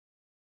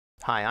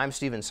Hi, I'm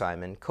Stephen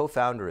Simon,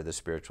 co-founder of the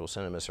Spiritual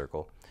Cinema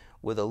Circle,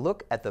 with a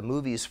look at the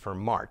movies for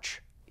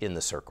March in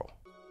the Circle.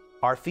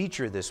 Our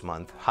feature this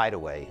month,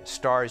 Hideaway,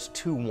 stars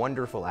two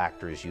wonderful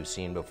actors you've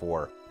seen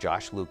before,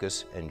 Josh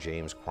Lucas and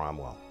James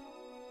Cromwell.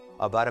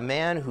 About a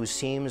man who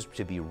seems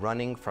to be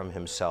running from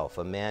himself,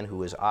 a man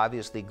who has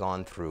obviously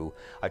gone through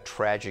a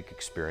tragic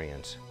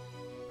experience,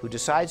 who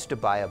decides to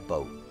buy a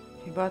boat.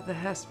 He bought the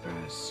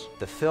Hesperus.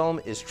 The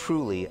film is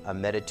truly a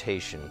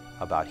meditation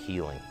about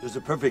healing. There's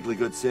a perfectly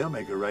good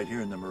sailmaker right here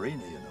in the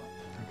marina, you know.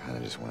 I kind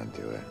of just want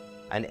to do it.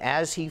 And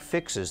as he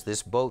fixes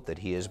this boat that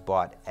he has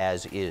bought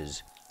as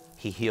is,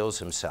 he heals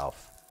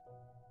himself.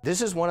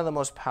 This is one of the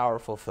most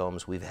powerful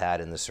films we've had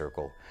in the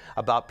Circle,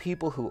 about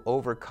people who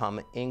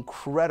overcome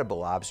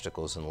incredible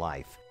obstacles in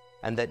life,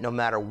 and that no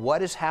matter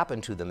what has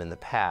happened to them in the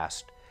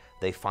past,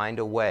 they find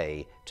a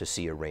way to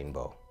see a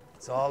rainbow.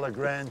 It's all a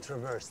grand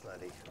traverse,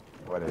 Letty.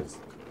 What is?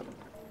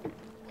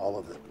 All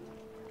of it.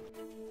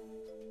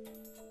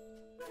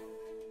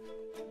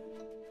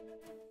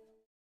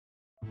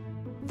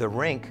 The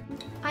Rink.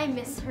 I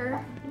miss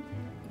her.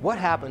 What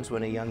happens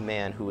when a young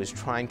man who is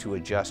trying to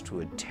adjust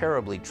to a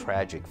terribly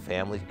tragic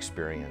family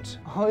experience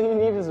All you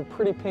need is a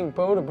pretty pink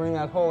bow to bring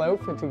that whole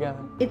outfit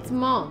together. It's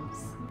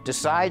Mom's.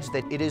 decides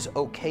that it is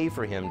okay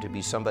for him to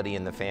be somebody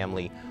in the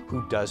family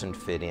who doesn't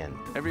fit in?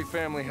 Every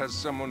family has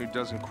someone who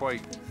doesn't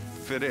quite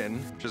fit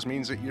in, just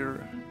means that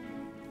you're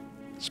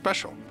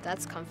special.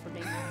 That's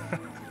comforting.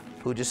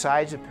 Who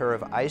decides a pair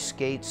of ice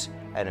skates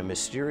and a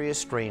mysterious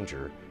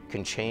stranger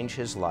can change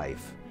his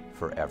life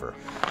forever.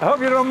 I hope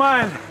you don't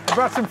mind. I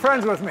brought some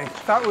friends with me.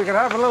 Thought we could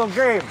have a little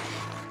game.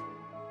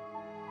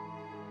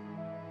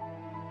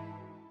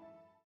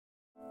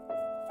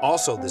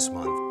 Also this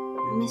month,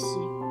 I miss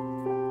you.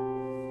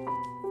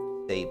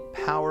 a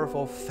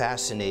powerful,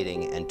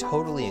 fascinating, and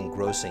totally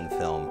engrossing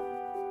film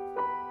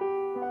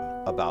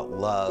about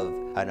love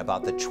and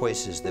about the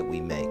choices that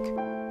we make.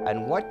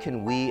 And what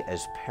can we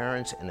as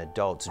parents and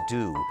adults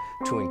do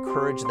to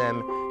encourage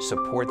them,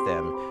 support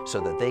them, so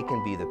that they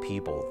can be the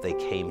people they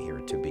came here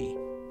to be?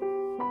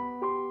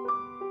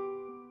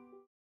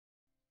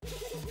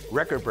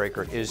 Record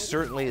Breaker is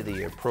certainly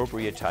the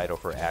appropriate title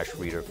for Ash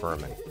Reader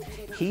Furman.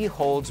 He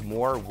holds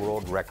more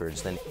world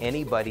records than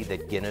anybody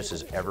that Guinness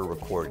has ever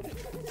recorded,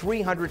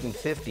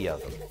 350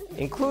 of them,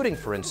 including,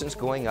 for instance,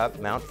 going up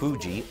Mount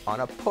Fuji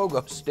on a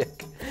pogo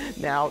stick.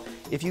 Now,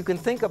 if you can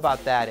think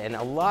about that, and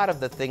a lot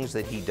of the things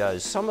that he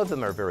does, some of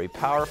them are very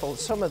powerful,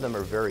 some of them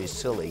are very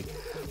silly,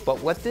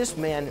 but what this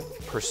man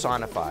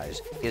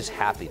personifies is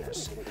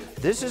happiness.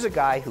 This is a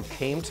guy who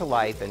came to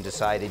life and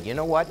decided, you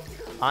know what?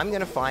 I'm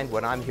going to find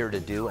what I'm here to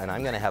do, and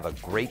I'm going to have a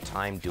great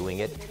time doing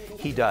it.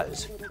 He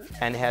does.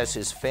 And as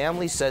his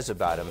family says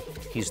about him,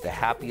 he's the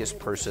happiest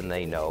person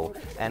they know,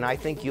 and I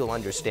think you'll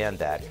understand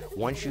that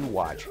once you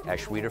watch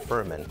Ash Reader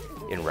Furman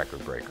in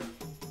Record Breaker.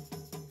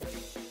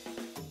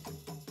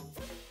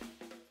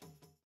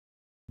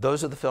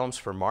 Those are the films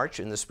for March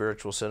in the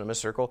Spiritual Cinema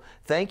Circle.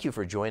 Thank you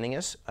for joining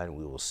us, and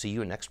we will see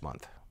you next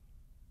month.